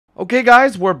Okay,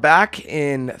 guys, we're back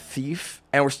in Thief,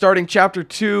 and we're starting chapter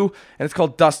 2, and it's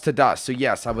called Dust to Dust. So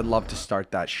yes, I would love to start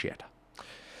that shit.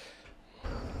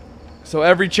 So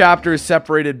every chapter is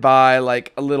separated by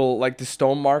like a little, like the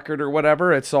stone marker or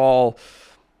whatever. It's all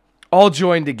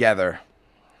joined together.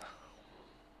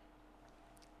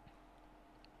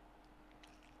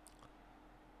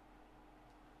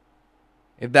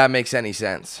 If that makes any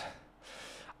sense.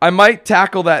 I might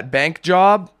tackle that bank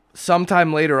job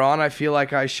sometime later on. I feel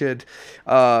like I should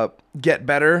get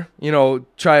better. You know,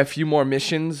 try a few more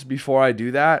missions before I do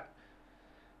that.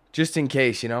 Just in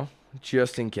case, you know?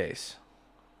 Just in case.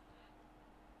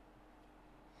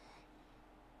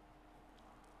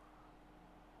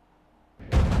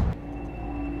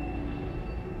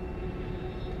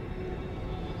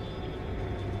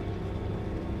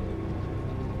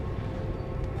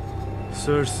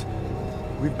 Sirs,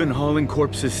 we've been hauling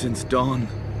corpses since dawn.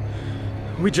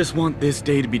 We just want this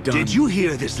day to be done. Did you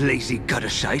hear this lazy gutter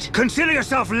shite? Consider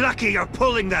yourself lucky you're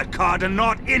pulling that cart and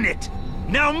not in it!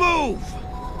 Now move!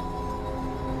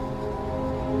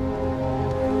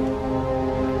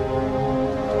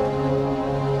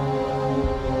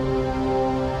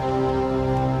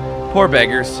 Poor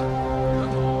beggars.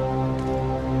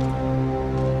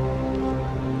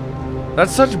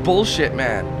 That's such bullshit,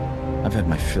 man. I've had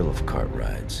my fill of cart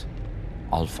rides.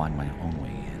 I'll find my own way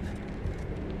in.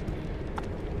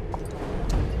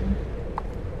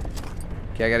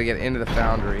 Okay, I gotta get into the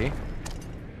foundry.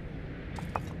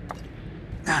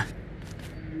 I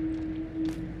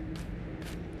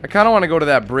kind of want to go to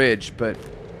that bridge, but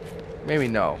maybe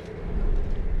no.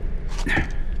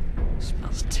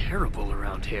 Smells terrible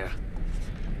around here.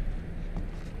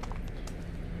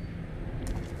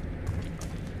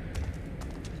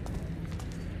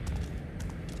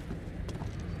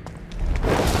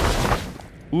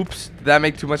 Oops, did that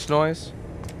make too much noise?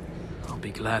 I'll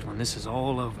be glad when this is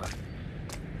all over.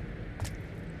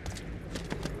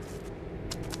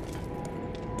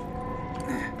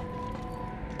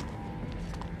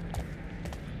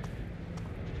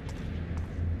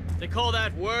 They call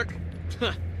that work?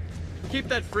 Keep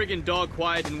that friggin' dog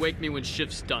quiet and wake me when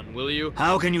shift's done, will you?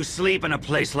 How can you sleep in a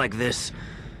place like this?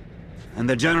 And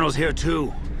the General's here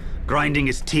too, grinding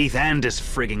his teeth and his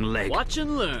frigging leg. Watch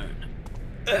and learn.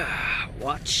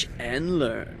 Watch and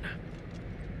learn.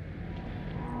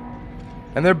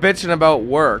 And they're bitching about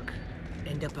work.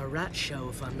 End up a rat show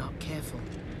if I'm not careful.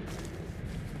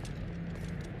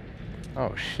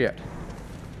 Oh, shit.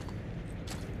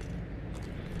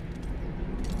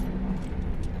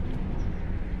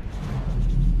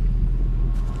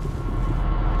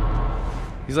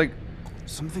 He's like...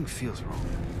 Something feels wrong.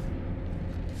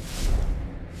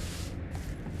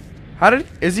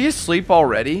 Is he asleep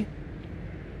already?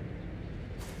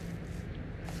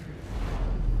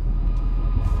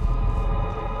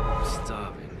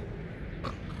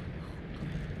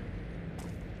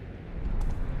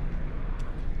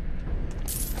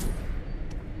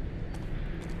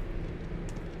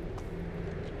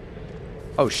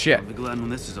 Oh shit. I'll be glad when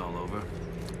this is all over.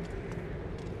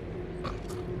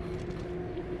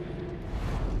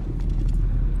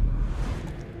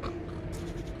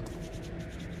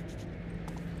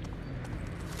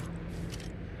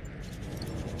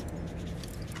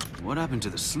 What happened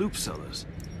to the sloop sellers?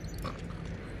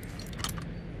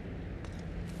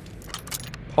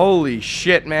 Holy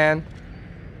shit, man.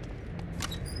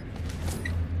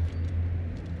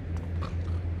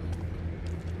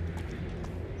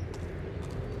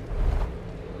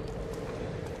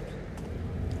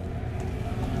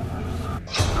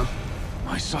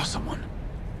 I saw someone.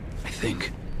 I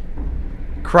think.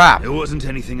 Crap. It wasn't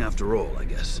anything after all, I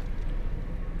guess.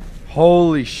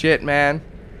 Holy shit, man.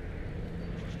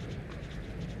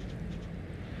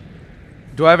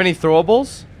 Do I have any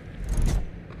throwables?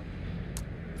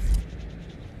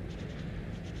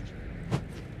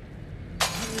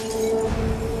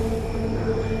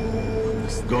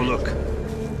 Go look.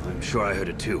 I'm sure I heard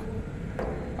it too.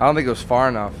 I don't think it was far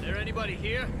enough. Is there anybody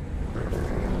here?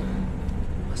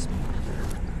 Must be.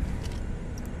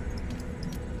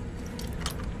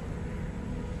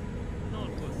 No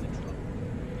one was in trouble.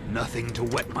 Nothing to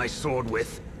wet my sword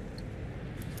with.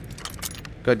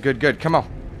 Good, good, good. Come on.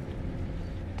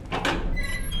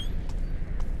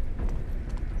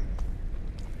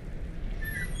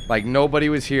 Like nobody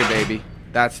was here, baby.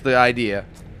 That's the idea.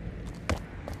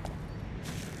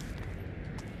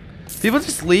 People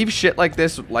just leave shit like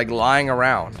this, like, lying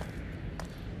around.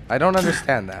 I don't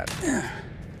understand that.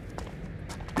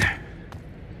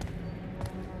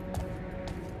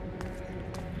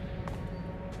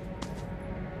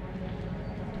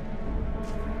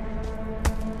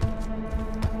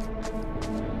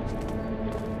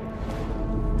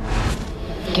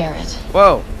 Garrett.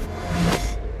 Whoa.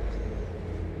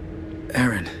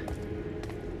 Aaron.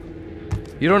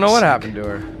 You don't know what happened to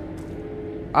her.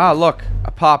 Ah, look.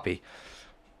 A poppy.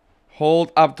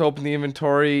 Hold up to open the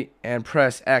inventory and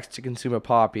press X to consume a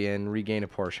poppy and regain a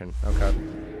portion. Okay.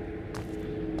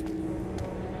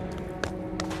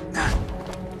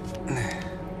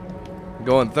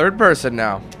 Going third person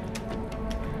now.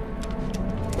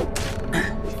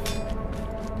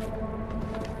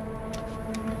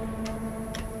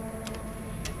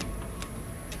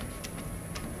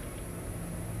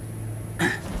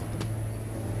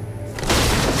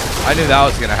 I knew that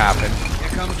was gonna happen. Here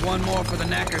comes one more for the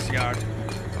knacker's yard.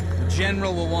 The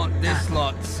general will want this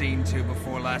lot seen to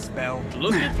before last bell.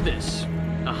 Look at this.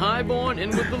 A highborn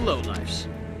in with the lowlifes.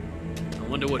 I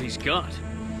wonder what he's got.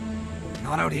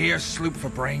 Not out here, sloop for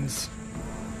brains.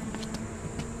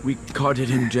 We carted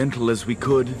him gentle as we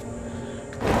could.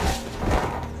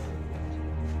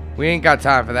 We ain't got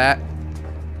time for that.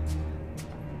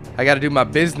 I gotta do my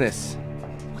business.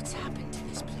 What's happened to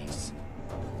this place?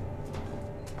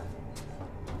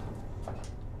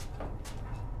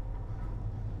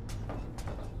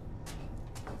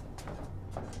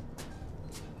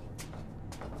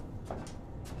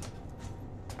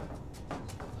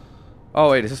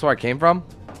 Oh wait, is this where I came from?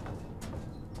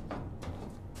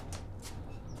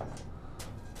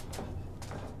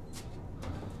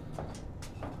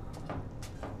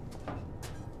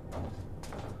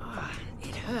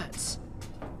 It hurts.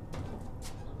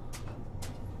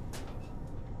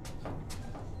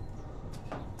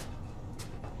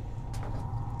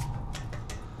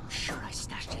 I'm sure I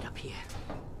stashed it up here.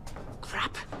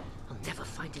 Crap. I'll never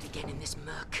find it again in this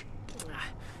murk.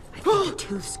 I think the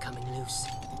tooth's coming loose.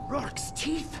 Rourke's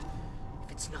teeth!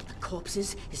 If it's not the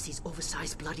corpses, it's these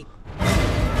oversized bloody...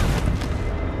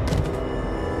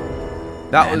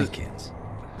 That was... Mannequins.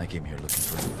 I came here looking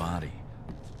for a body,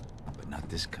 but not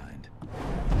this kind.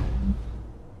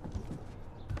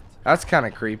 That's kind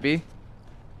of creepy.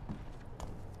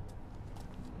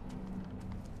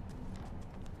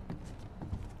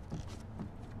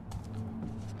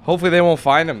 Hopefully they won't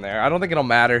find him there. I don't think it'll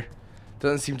matter.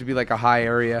 Doesn't seem to be like a high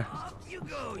area. Up you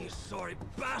go, you sorry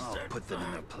bastard. I'll put them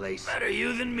in their place. Better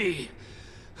you than me.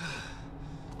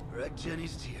 Read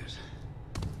Jenny's tears.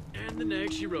 And the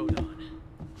nag she rode on.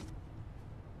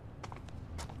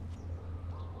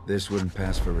 This wouldn't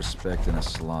pass for respect in a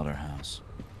slaughterhouse.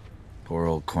 Poor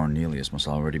old Cornelius must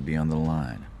already be on the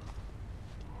line.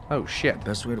 Oh shit. The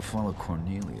best way to follow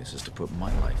Cornelius is to put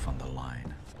my life on the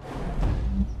line.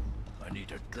 I need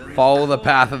to Follow the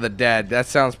path of the dead. That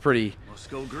sounds pretty... Must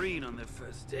go green on their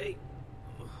first date.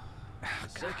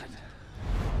 Second,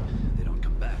 they don't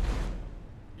come back.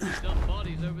 You dumped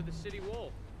bodies over the city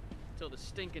wall. Till the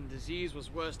stinking disease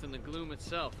was worse than the gloom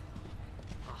itself.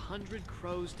 100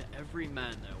 crows to every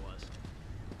man there was.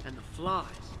 And the flies.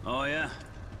 Oh, yeah?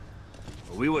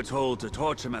 Well, we were told to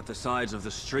torch them at the sides of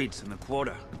the streets in the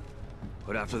quarter.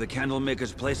 But after the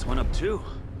candlemaker's place went up too.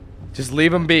 Just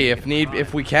leave them be.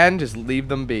 If we can, just leave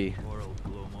them be. Poor old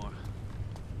Glowmore.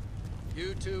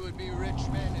 You two would be rich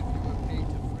men if you were paid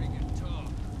to friggin'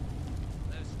 talk.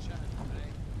 Less chat, eh?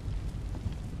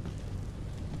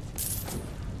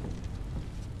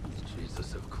 Jesus,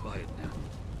 so quiet now.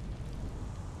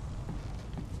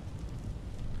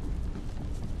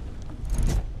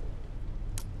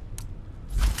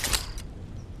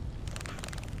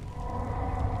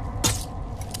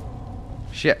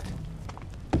 Shit.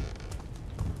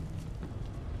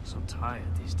 So tired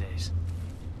these days.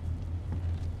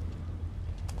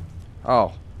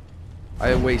 Oh.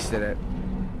 I wasted it.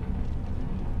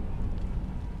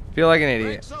 Feel like an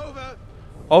idiot.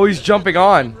 Oh, he's jumping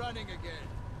on.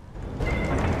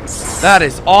 That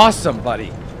is awesome,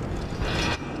 buddy.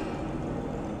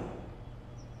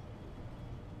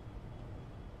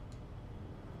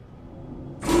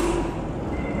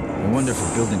 I wonder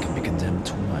if a building can be condemned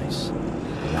twice.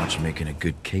 Watch making a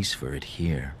good case for it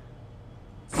here.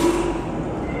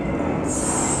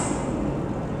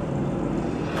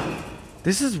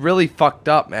 This is really fucked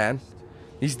up, man.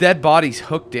 These dead bodies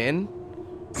hooked in.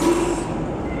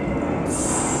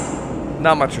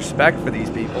 Not much respect for these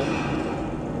people.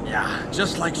 Yeah,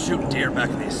 just like shooting deer back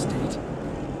in the estate.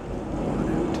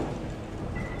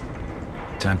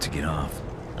 Time to get off.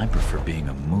 I prefer being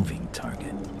a moving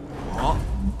target. Oh,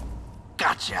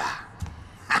 gotcha.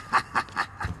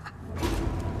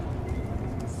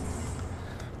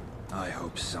 I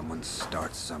hope someone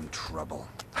starts some trouble.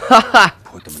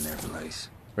 Put them in their place.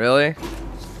 Really?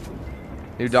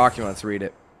 New documents, read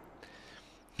it.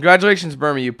 Congratulations,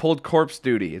 Burma. You pulled corpse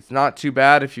duty. It's not too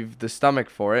bad if you've the stomach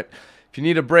for it. If you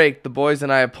need a break, the boys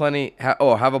and I have plenty.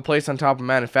 Have a place on top of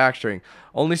manufacturing.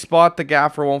 Only spot the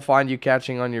gaffer won't find you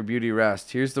catching on your beauty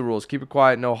rest. Here's the rules: keep it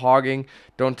quiet, no hogging.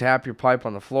 Don't tap your pipe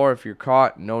on the floor. If you're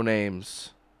caught, no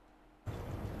names.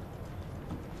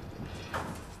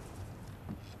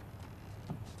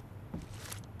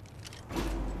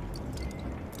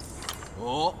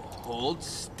 Oh, hold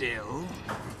still.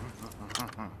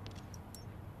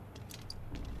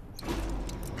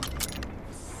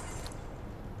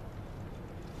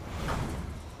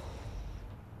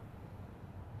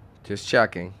 Just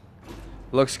checking.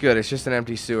 Looks good. It's just an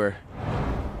empty sewer.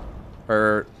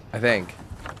 Or, I think.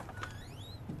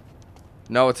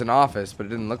 No, it's an office, but it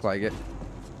didn't look like it.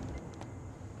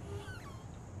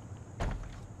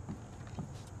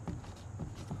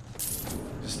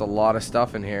 Just a lot of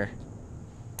stuff in here.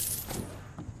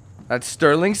 That's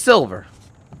sterling silver.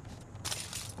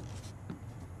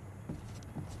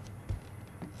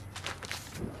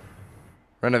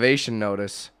 Renovation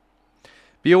notice.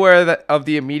 Be aware of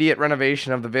the immediate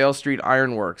renovation of the Vale Street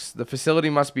Ironworks. The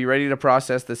facility must be ready to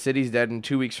process the city's dead in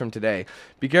 2 weeks from today.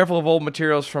 Be careful of old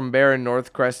materials from Baron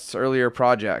Northcrest's earlier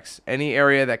projects. Any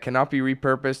area that cannot be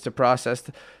repurposed to process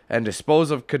and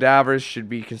dispose of cadavers should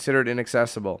be considered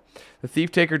inaccessible. The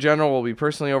Thief-Taker General will be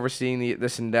personally overseeing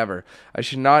this endeavor. I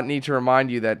should not need to remind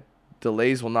you that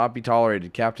delays will not be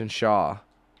tolerated. Captain Shaw.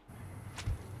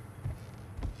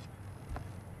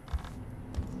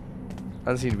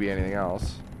 Doesn't seem to be anything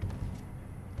else.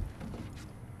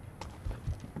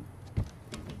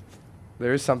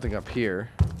 There is something up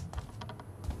here.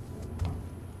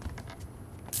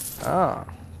 Ah,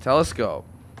 telescope.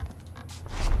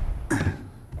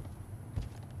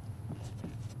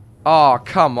 Oh,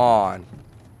 come on.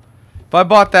 If I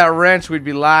bought that wrench, we'd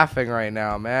be laughing right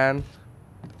now, man.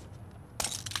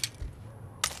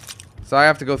 So I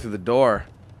have to go through the door.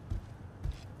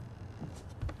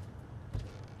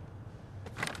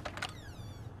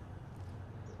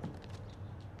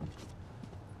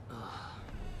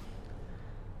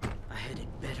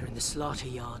 Slaughter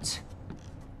yards.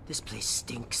 This place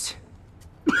stinks.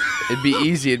 It'd be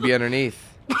easy, it'd be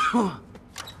underneath.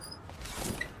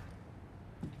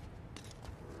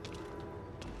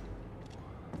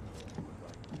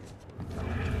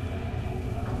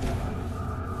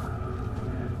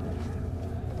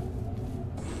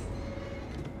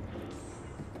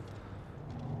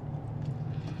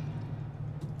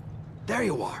 There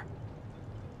you are.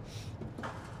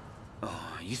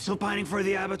 Oh, you still pining for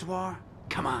the abattoir?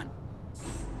 Come on.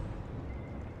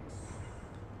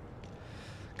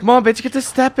 Come on, bitch, get to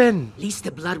stepping. At least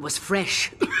the blood was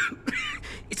fresh.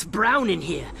 It's brown in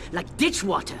here, like ditch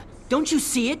water. Don't you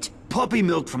see it? Puppy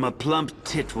milk from a plump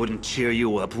tit wouldn't cheer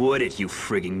you up, would it, you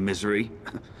frigging misery?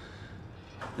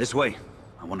 This way.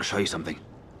 I want to show you something.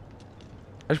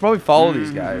 I should probably follow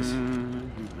these guys.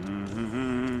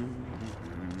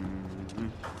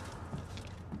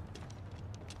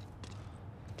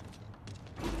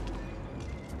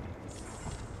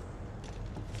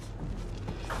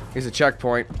 Here's a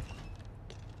checkpoint.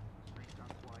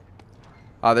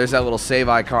 Oh, there's that little save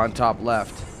icon top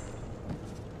left.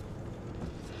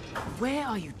 Where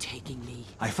are you taking me?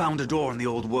 I found a door in the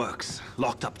old works,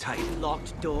 locked up tight.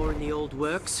 Locked door in the old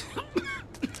works?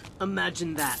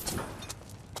 Imagine that.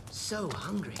 So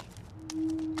hungry.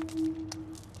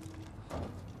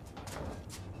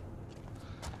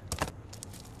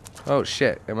 Oh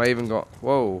shit, am I even going?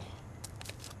 Whoa.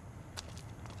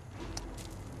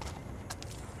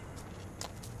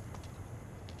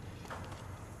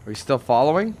 Are we still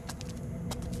following?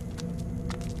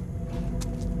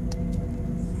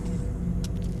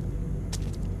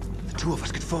 The two of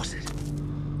us could force it.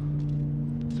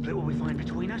 Split what we find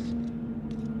between us?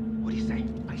 What do you say?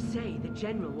 I say the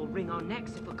general will wring our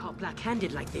necks if we're caught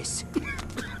black-handed like this.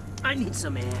 I need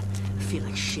some air. I feel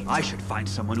like shit. I should find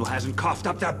someone who hasn't coughed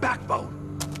up their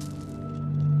backbone.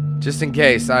 Just in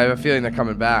case, I have a feeling they're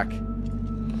coming back.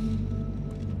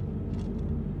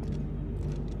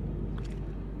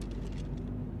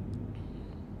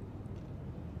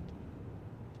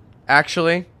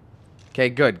 Actually, okay,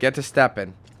 good. Get to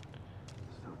stepping.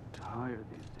 So tired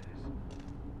these days.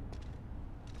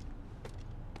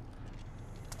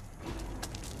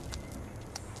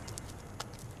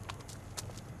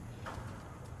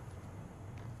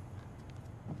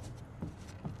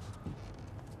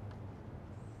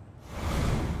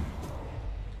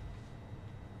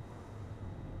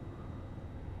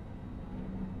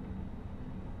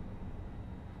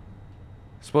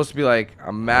 Supposed to be like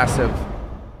a massive.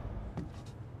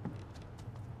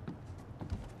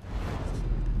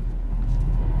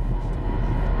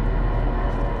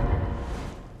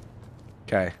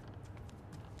 Okay.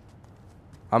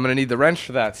 I'm gonna need the wrench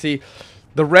for that. See,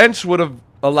 the wrench would have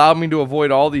allowed me to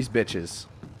avoid all these bitches.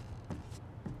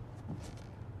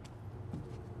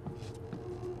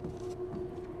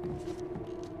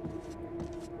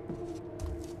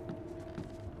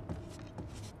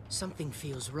 Something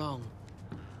feels wrong.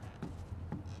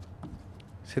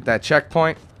 Let's hit that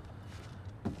checkpoint.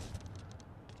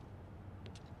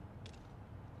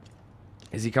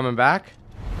 Is he coming back?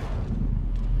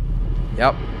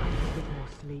 Yep. A bit more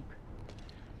sleep.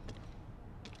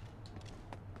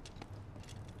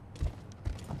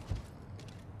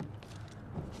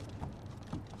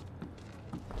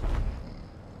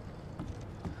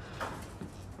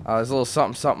 There's a little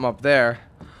something up there.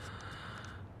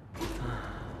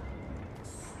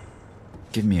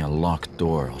 Give me a locked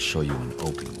door, I'll show you an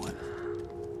open one.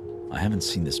 I haven't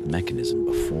seen this mechanism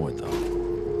before, though.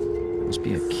 There must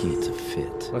be a key to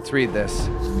fit. Let's read this.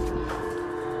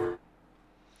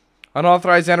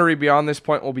 Unauthorized entry beyond this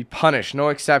point will be punished. No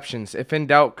exceptions. If in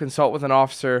doubt, consult with an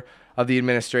officer of the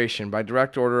administration by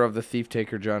direct order of the Thief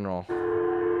Taker General.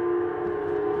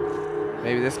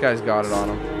 Maybe this guy's got it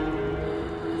on him.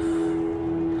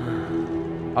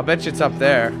 I'll bet you it's up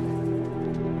there.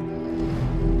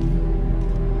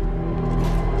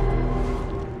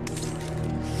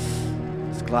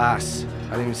 It's glass. I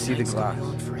didn't even see the glass.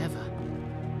 Going on forever.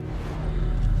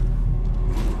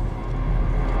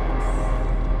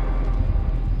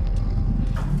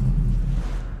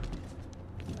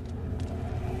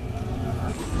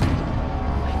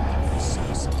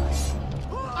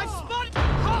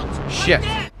 Shit.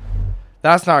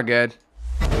 That's not good.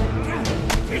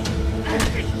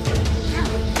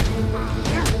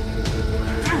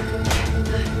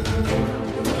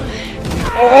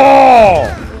 Oh!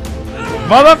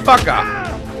 Motherfucker!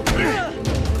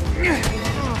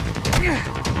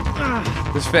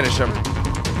 Just finish him.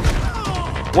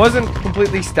 Wasn't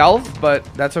completely stealth, but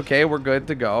that's okay. We're good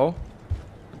to go.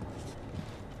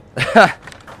 We've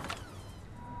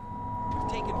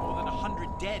taken more than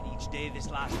 100 dead each day this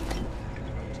last week.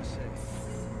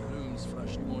 Bloom's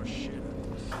flushed more shit at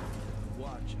us.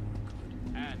 Watch.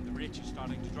 And the rich are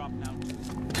starting to drop now.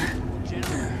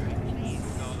 General, we've been pleased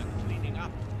with all the cleaning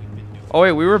up we've been doing. Oh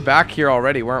wait, we were back here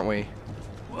already, weren't we?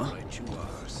 Right you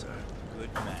are, sir.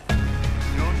 Good man.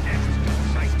 You're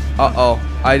next. Uh-oh.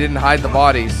 I didn't hide the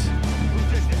bodies.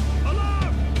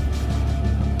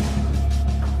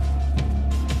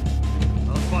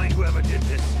 I'll find whoever did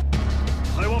this.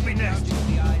 I won't be next.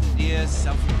 The idea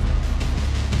self.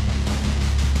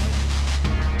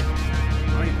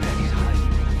 I bet he's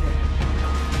hiding there.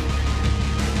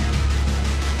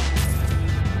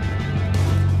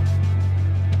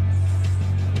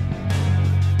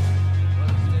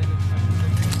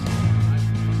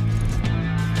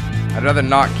 I'd rather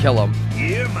not kill him.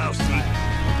 Here, Mousy.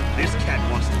 This cat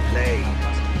wants to play.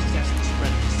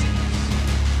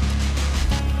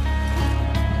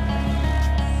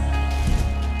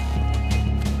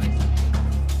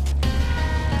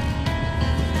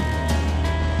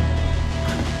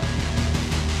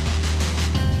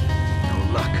 No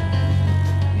luck.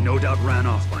 He no doubt ran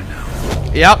off by now.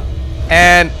 Yep.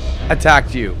 And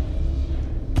attacked you.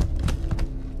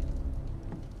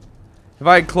 If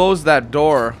I had closed that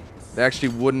door, they actually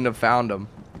wouldn't have found him.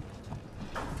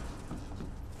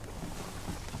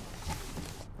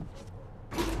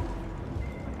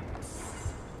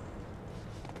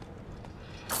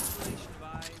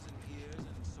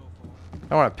 I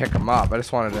don't want to pick him up. I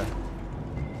just wanted to...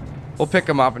 We'll pick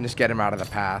him up and just get him out of the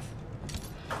path.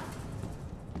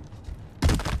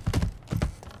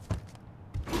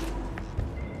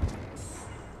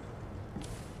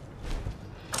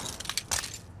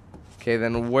 Okay,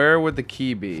 then where would the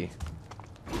key be?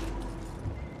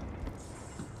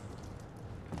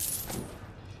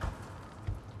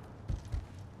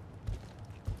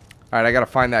 Alright, I gotta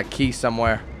find that key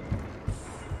somewhere.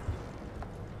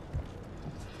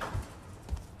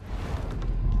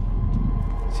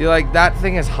 See, like, that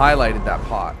thing has highlighted that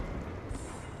pot.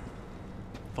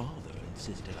 Father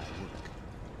insisted I work.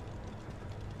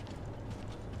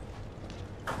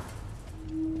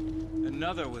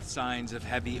 Another with signs of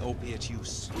heavy opiate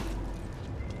use.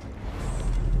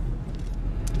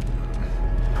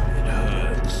 It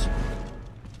hurts.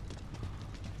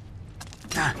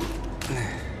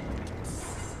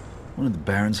 One of the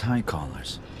Baron's high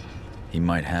collars. He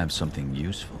might have something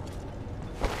useful.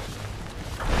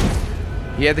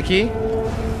 He had the key?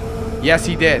 Yes,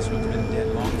 he did. This one's been dead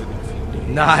longer than a few days.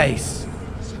 Nice.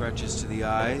 Scratches to the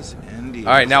eyes and ears.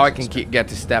 Alright, now I can get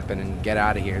to stepping and get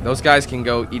out of here. Those guys can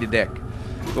go eat a dick.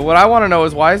 But what I want to know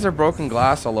is, why is there broken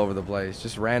glass all over the place?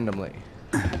 Just randomly.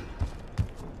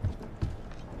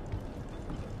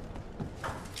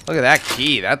 Look at that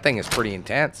key. That thing is pretty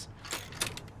intense.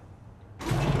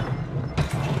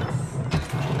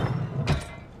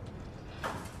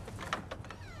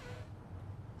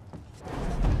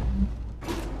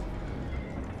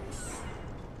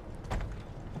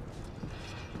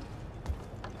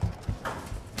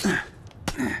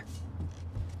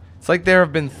 It's like there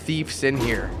have been thieves in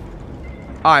here.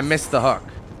 Oh, I missed the hook.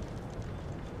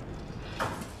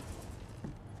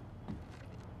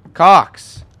 Cox.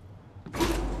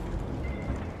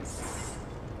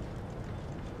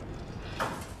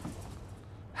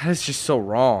 That is just so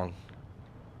wrong.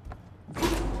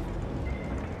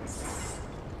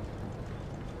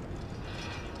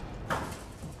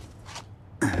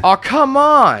 Oh, come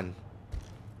on.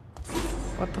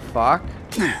 What the fuck?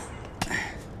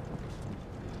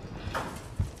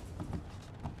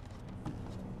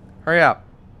 Hurry up.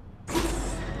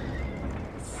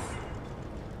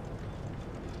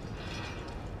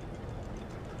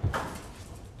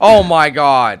 Oh my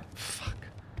god. Fuck.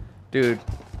 Dude.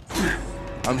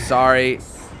 I'm sorry.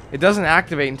 It doesn't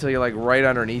activate until you're like right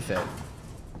underneath it.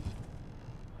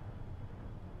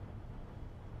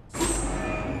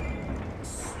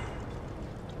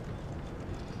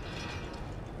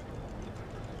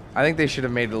 I think they should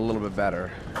have made it a little bit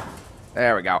better.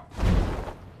 There we go.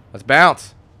 Let's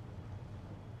bounce.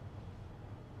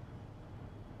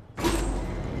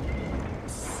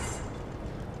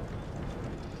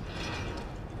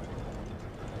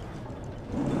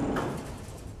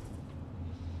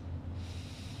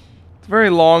 It's a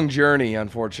very long journey,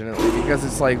 unfortunately, because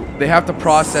it's like they have to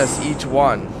process each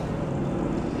one.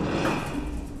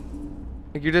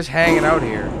 Like you're just hanging out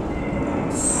here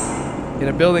in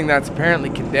a building that's apparently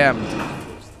condemned.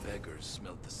 Those beggars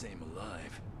smelled the same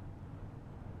alive.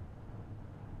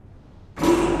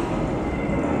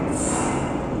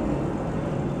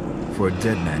 For a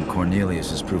dead man,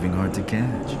 Cornelius is proving hard to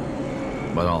catch.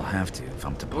 But I'll have to if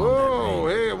I'm to pawn Whoa,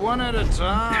 that ring. hey, one at a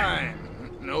time.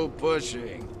 No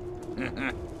pushing.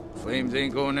 Flames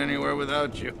ain't going anywhere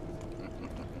without you.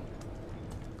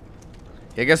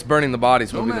 I guess burning the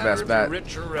bodies will No be the matter best if you're bet.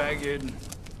 rich or ragged,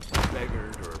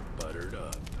 beggared or buttered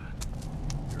up,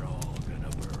 you're all gonna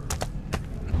burn.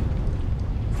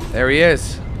 There he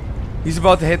is. He's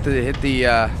about to hit the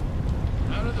Out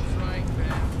of the frying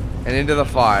pan. and into the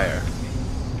fire.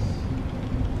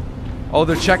 Oh,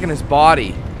 they're checking his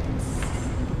body.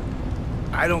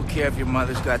 I don't care if your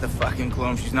mother's got the fucking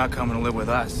clone. She's not coming to live with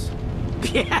us.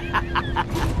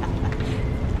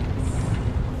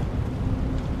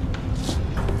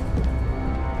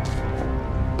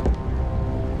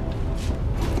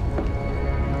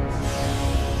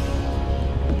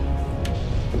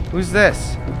 Who's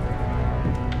this?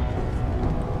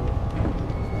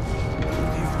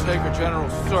 Thief Taker General,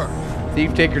 sir.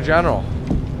 Thief Taker General.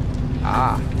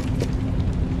 Ah.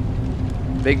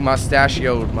 Big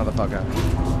mustachioed motherfucker.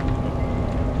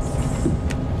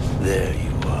 There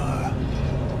you are.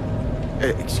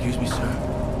 Excuse me, sir.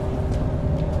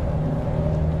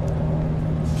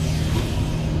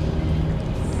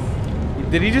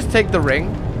 Did he just take the ring?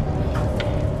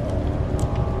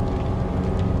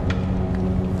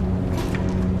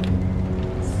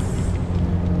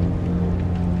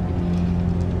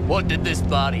 What did this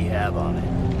body have on it?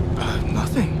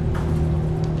 Nothing.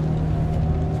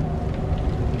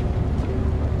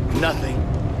 Nothing.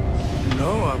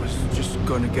 No, I was just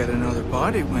gonna get another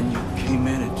body when you came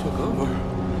in and took over.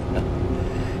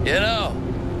 You know,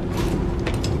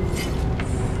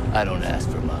 I don't ask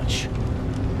for much.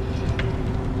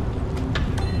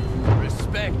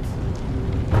 Respect.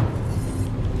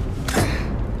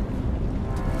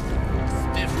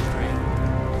 Stiff drink.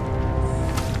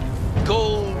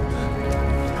 Gold.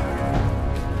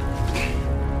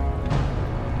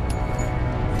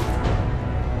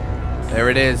 There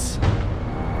it is.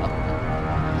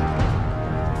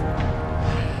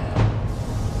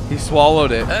 He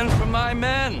swallowed it. And for my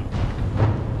men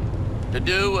to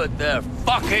do what they're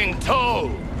fucking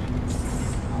told.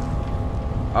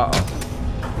 Uh-oh.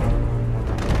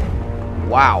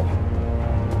 Wow.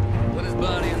 Put his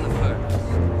body in the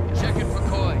furnace. Check it for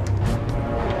coin.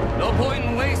 No point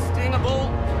in wasting a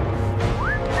bolt.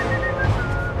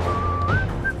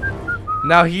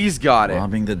 Now he's got it.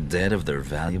 Robbing the dead of their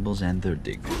valuables and their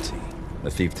dignity.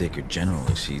 The Thief Taker General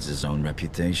exceeds his own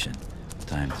reputation.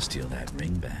 Time to steal that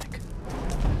ring back.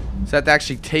 So have to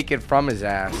actually take it from his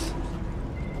ass.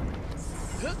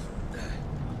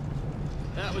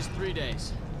 That was 3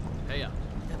 days. Pay up.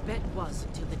 The bet was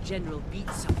until the general beat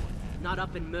someone, not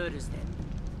up and murders them.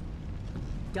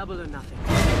 Double or nothing.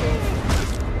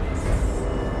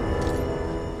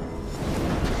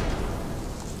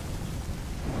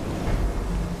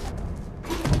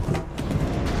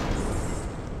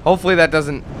 Hopefully that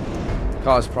doesn't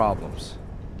cause problems.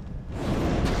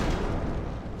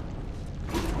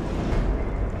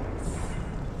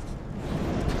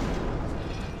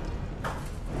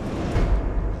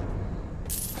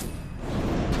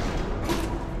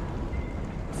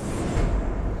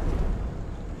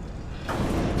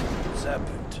 What's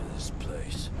happened to this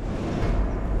place?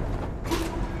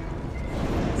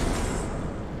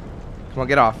 Come on,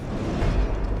 get off.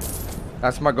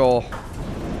 That's my goal.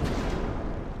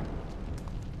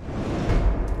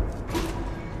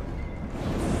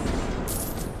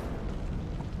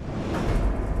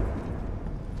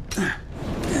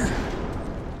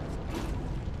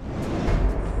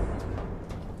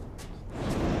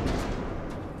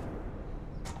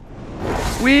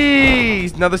 Whee!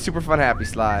 Another super fun happy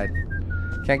slide.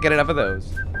 Can't get enough of those.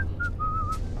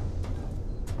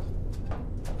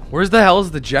 Where's the hell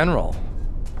is the general?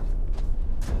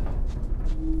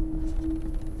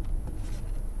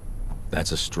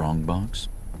 That's a strong box?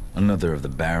 Another of the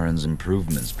Baron's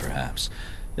improvements, perhaps.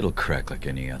 It'll crack like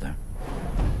any other.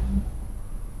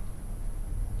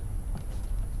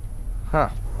 Huh.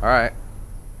 Alright.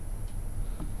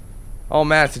 Oh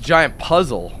man, it's a giant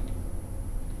puzzle.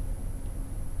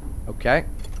 Okay.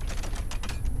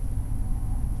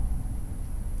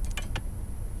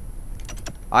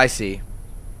 I see.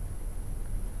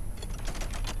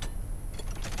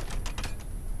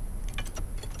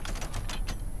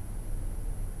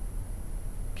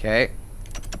 Okay.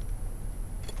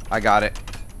 I got it.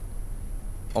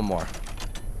 One more.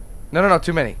 No, no, no,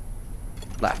 too many.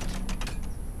 Left.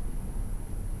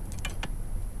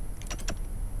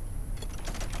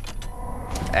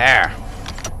 There.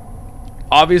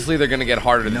 Obviously, they're gonna get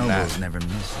harder than that. Never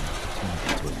missing.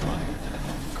 To admire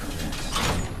Chris.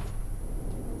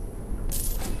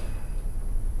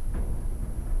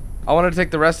 I wanted to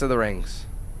take the rest of the rings.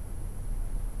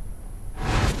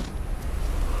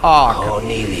 Oh,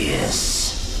 Cornelius.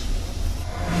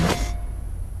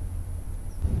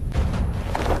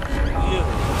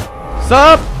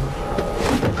 Sup?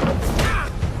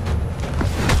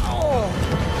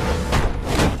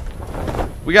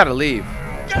 We gotta leave.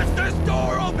 Get this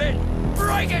door open!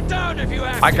 Break it down if you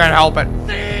have I can't help it.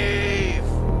 Thief!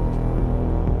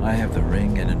 I have the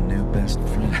ring and a new best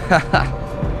friend.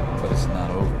 But it's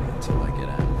not over until I get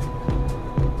out of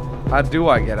here. How do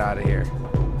I get out of here?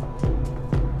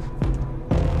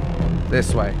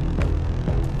 This way.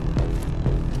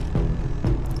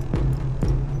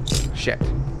 Shit.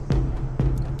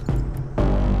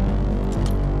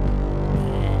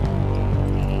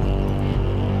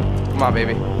 Come on,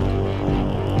 baby.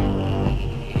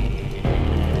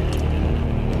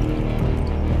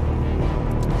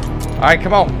 Alright,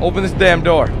 come on. Open this damn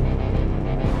door.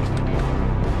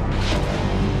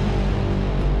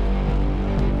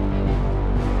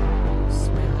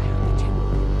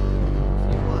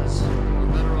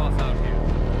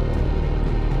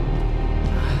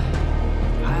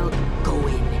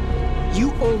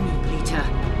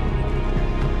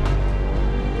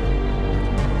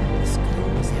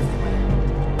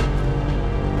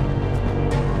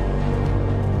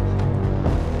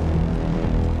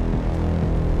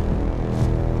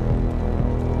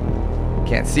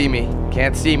 Can't see me.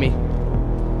 Can't see me.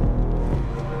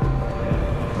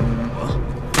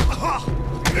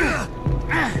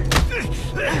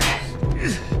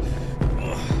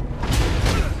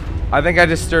 I think I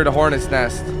just stirred a hornet's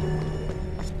nest.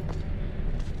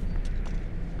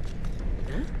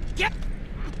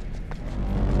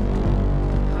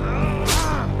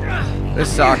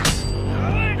 This sucks.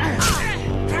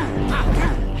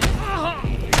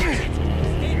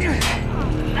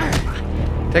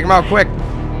 Take him out quick.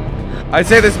 I'd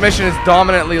say this mission is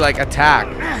dominantly like attack.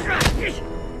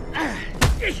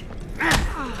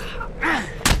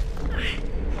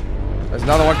 There's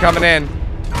another one coming in.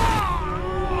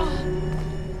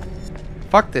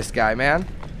 Fuck this guy, man.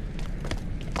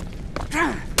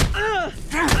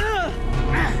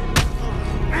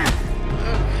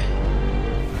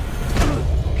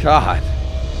 God.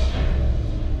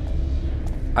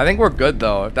 I think we're good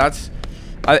though. If that's,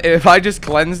 if I just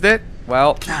cleansed it,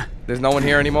 well, there's no one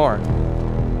here anymore.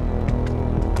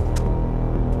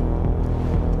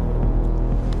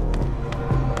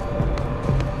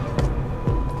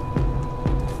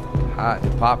 Hot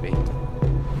Poppy.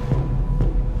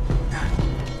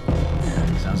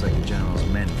 Sounds like the General's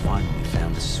men finally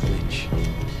found the switch.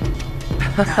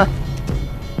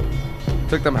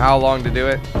 Took them how long to do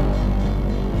it?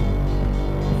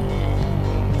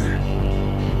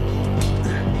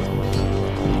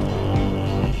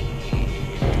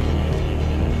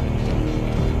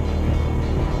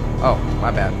 Oh, my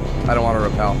bad. I don't want to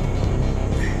repel.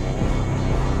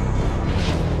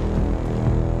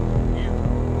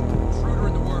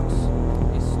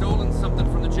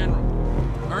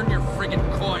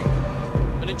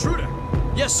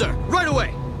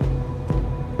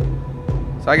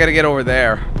 So I gotta get over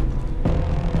there.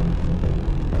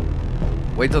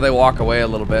 Wait till they walk away a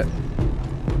little bit.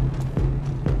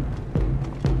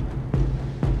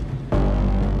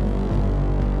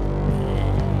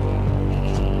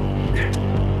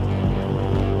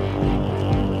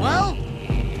 Well?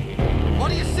 What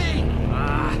do you see?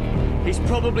 He's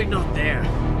probably not there.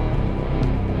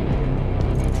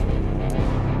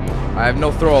 I have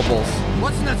no throwables.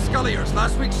 What's in that skull of yours?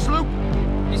 Last week's sloop?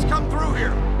 He's come through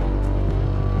here.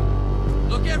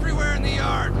 Look everywhere in the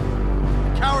yard.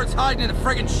 The coward's hiding in the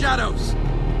friggin' shadows.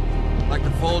 Like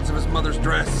the folds of his mother's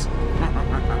dress.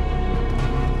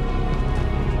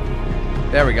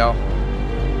 There we go.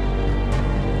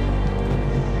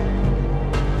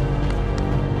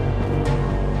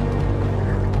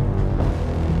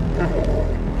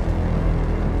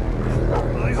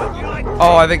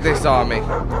 Oh, I think they saw me.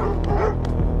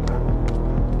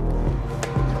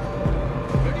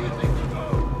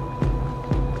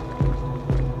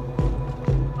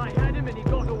 I had him and he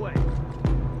got away.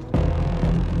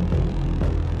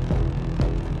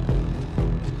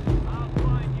 I'll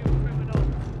find you, criminal.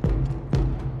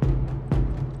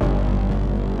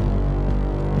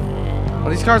 Well,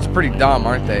 these cars are pretty dumb,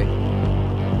 aren't they?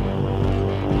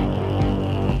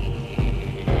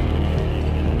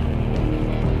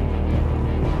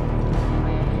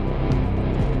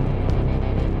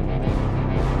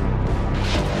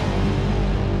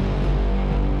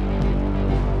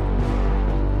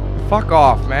 Fuck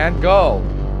off, man. Go.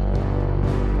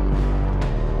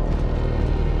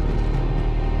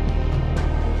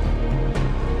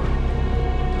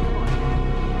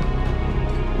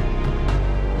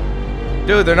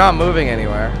 Dude, they're not moving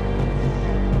anywhere.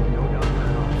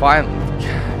 Fine.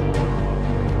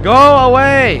 Go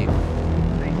away!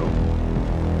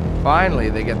 Finally,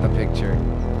 they get the picture.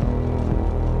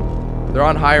 They're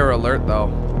on higher alert,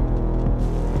 though.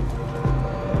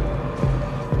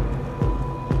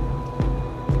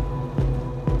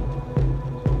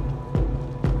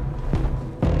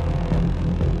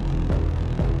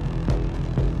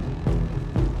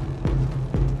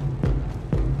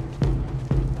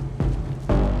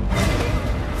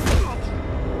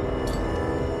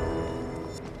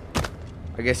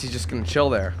 I guess he's just gonna chill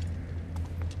there.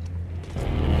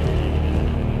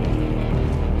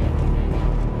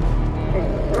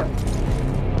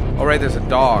 Oh, right, there's a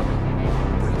dog.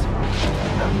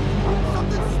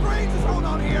 Something strange is going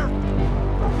on here.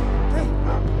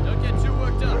 Don't get too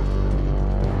worked up.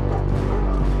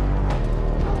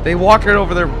 They walked right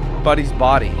over their buddy's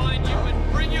body. Find you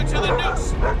and bring you to the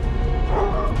noose.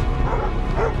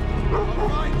 I'll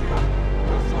find you.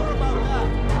 I'm sure about that.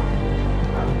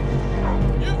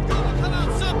 You've got to come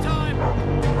out sometime.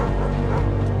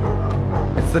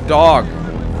 It's the dog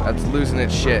that's losing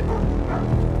its shit.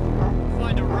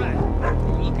 Find a rat.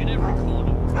 You look in every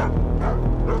corner.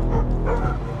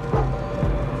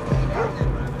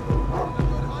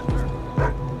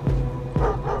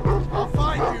 I'll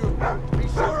find you. Be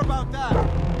sure about that.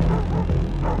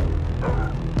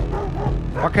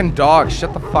 Fucking dog,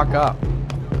 shut the fuck up.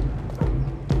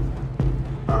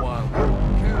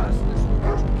 Carelessness will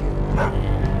get you killed.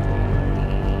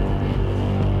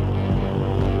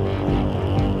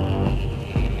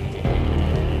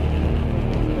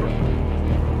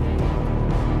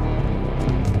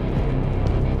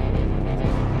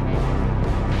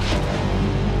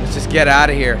 Let's just get out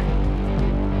of here.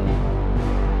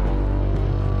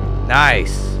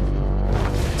 Nice.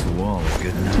 To all a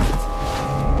good night.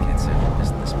 Can't say I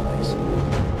missed this place.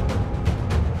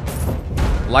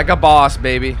 Like a boss,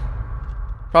 baby.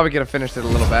 Probably could have finished it a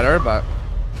little better, but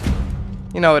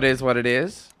you know, it is what it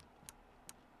is.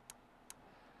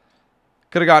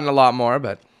 Could have gotten a lot more,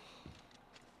 but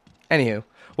anywho,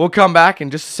 we'll come back in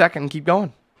just a second and keep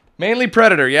going. Mainly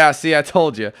Predator. Yeah, see, I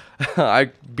told you.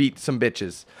 I beat some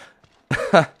bitches.